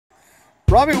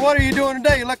Robbie, what are you doing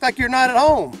today? You look like you're not at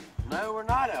home. No, we're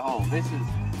not at home. This is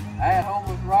at home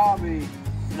with Robbie,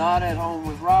 not at home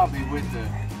with Robbie with the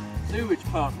sewage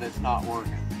pump that's not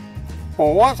working.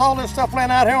 Well, what's all this stuff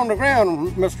laying out here on the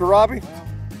ground, Mr. Robbie?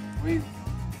 Well,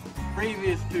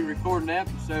 previous to recording the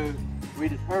episode, we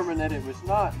determined that it was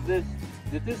not this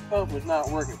pump was not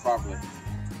working properly.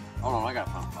 Hold on, I got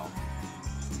a pump call.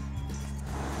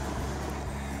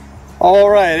 All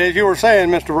right, as you were saying,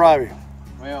 Mr. Robbie.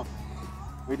 Well,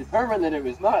 we determined that it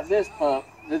was not this pump,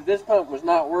 that this pump was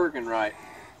not working right.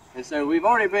 And so we've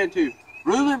already been to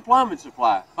Rulin Plumbing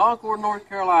Supply, Concord, North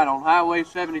Carolina on Highway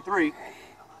 73.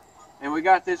 And we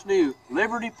got this new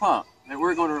Liberty pump that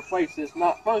we're going to replace this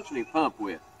not functioning pump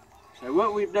with. So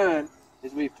what we've done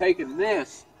is we've taken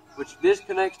this, which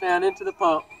disconnects down into the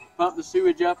pump the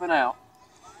sewage up and out.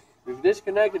 We've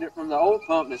disconnected it from the old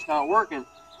pump that's not working,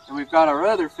 and we've got our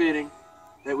other fitting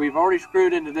that we've already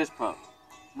screwed into this pump.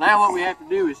 Now what we have to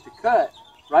do is to cut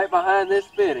right behind this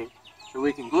fitting so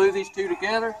we can glue these two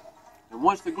together, and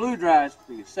once the glue dries,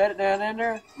 we can set it down in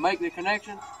there, make the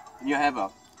connection, and you'll have a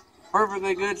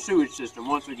perfectly good sewage system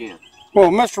once again.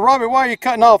 Well, Mr. Robbie, why are you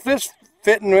cutting off this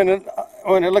fitting when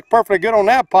it looked perfectly good on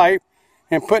that pipe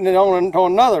and putting it on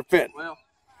another fit? Well,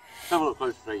 come a little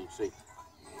closer so you can see.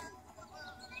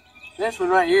 This one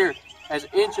right here has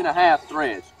 1.5 inch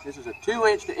threads. This is a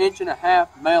 2-inch to 1.5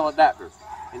 inch male adapter.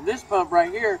 And this pump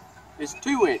right here is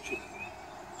 2 inches.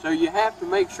 So you have to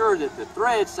make sure that the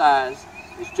thread size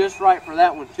is just right for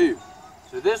that one too.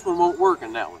 So this one won't work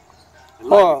in that one. And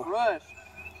like for us,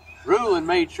 Rulin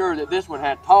made sure that this one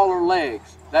had taller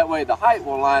legs. That way the height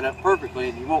will line up perfectly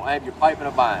and you won't have your pipe in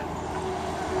a bind.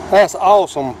 That's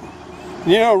awesome.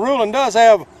 You know, Rulin does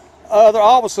have other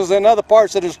offices in other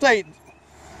parts of the state,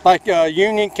 like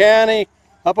Union County,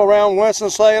 up around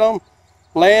Winston-Salem,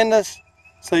 Landis.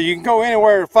 So you can go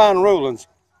anywhere to find Rulin's.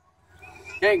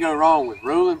 Can't go wrong with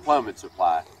Rulin Plumbing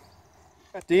Supply.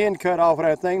 Got the end cut off of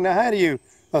that thing. Now how do you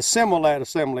assemble that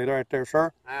assembly right there,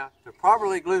 sir? Now, to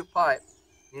properly glue pipe,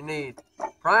 you need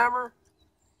primer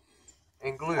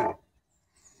and glue.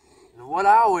 And what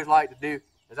I always like to do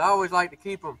is I always like to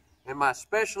keep them in my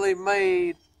specially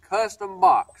made custom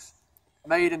box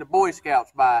made in the Boy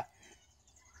Scouts by.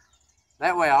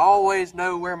 That way I always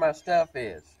know where my stuff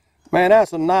is. Man,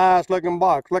 that's a nice looking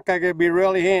box. Look like it'd be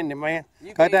really handy, man.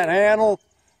 Got that handle,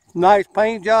 nice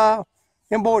paint job.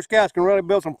 Them Boy Scouts can really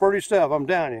build some pretty stuff, I'm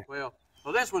telling you. Well,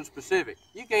 this one's specific.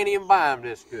 You can't even buy them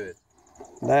this good.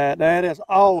 That is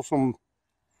awesome.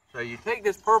 So you take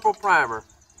this purple primer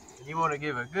and you want to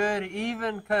give a good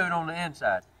even coat on the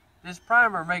inside. This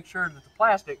primer makes sure that the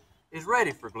plastic is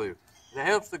ready for glue, and it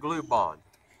helps the glue bond.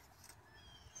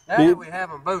 Now that we have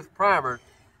them both primered,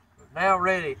 we're now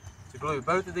ready to glue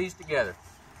both of these together.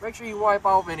 Make sure you wipe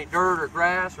off any dirt or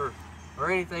grass or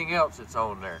anything else that's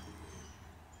on there.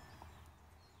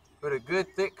 Put a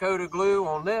good thick coat of glue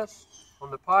on this,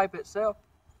 on the pipe itself.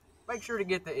 Make sure to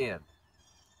get the end.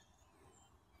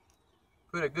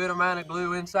 Put a good amount of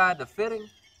glue inside the fitting.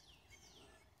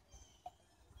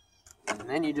 And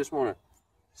then you just want to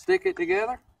stick it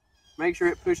together. Make sure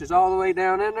it pushes all the way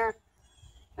down in there.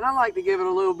 And I like to give it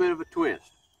a little bit of a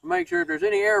twist. Make sure if there's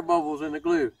any air bubbles in the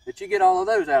glue, that you get all of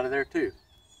those out of there too. Is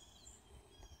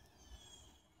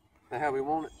that how we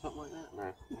want it? Something like that? No,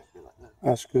 let's do it like that.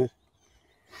 That's good.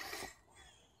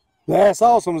 That's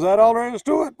awesome. Is that all there is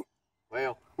to it?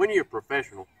 Well, when you're a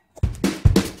professional,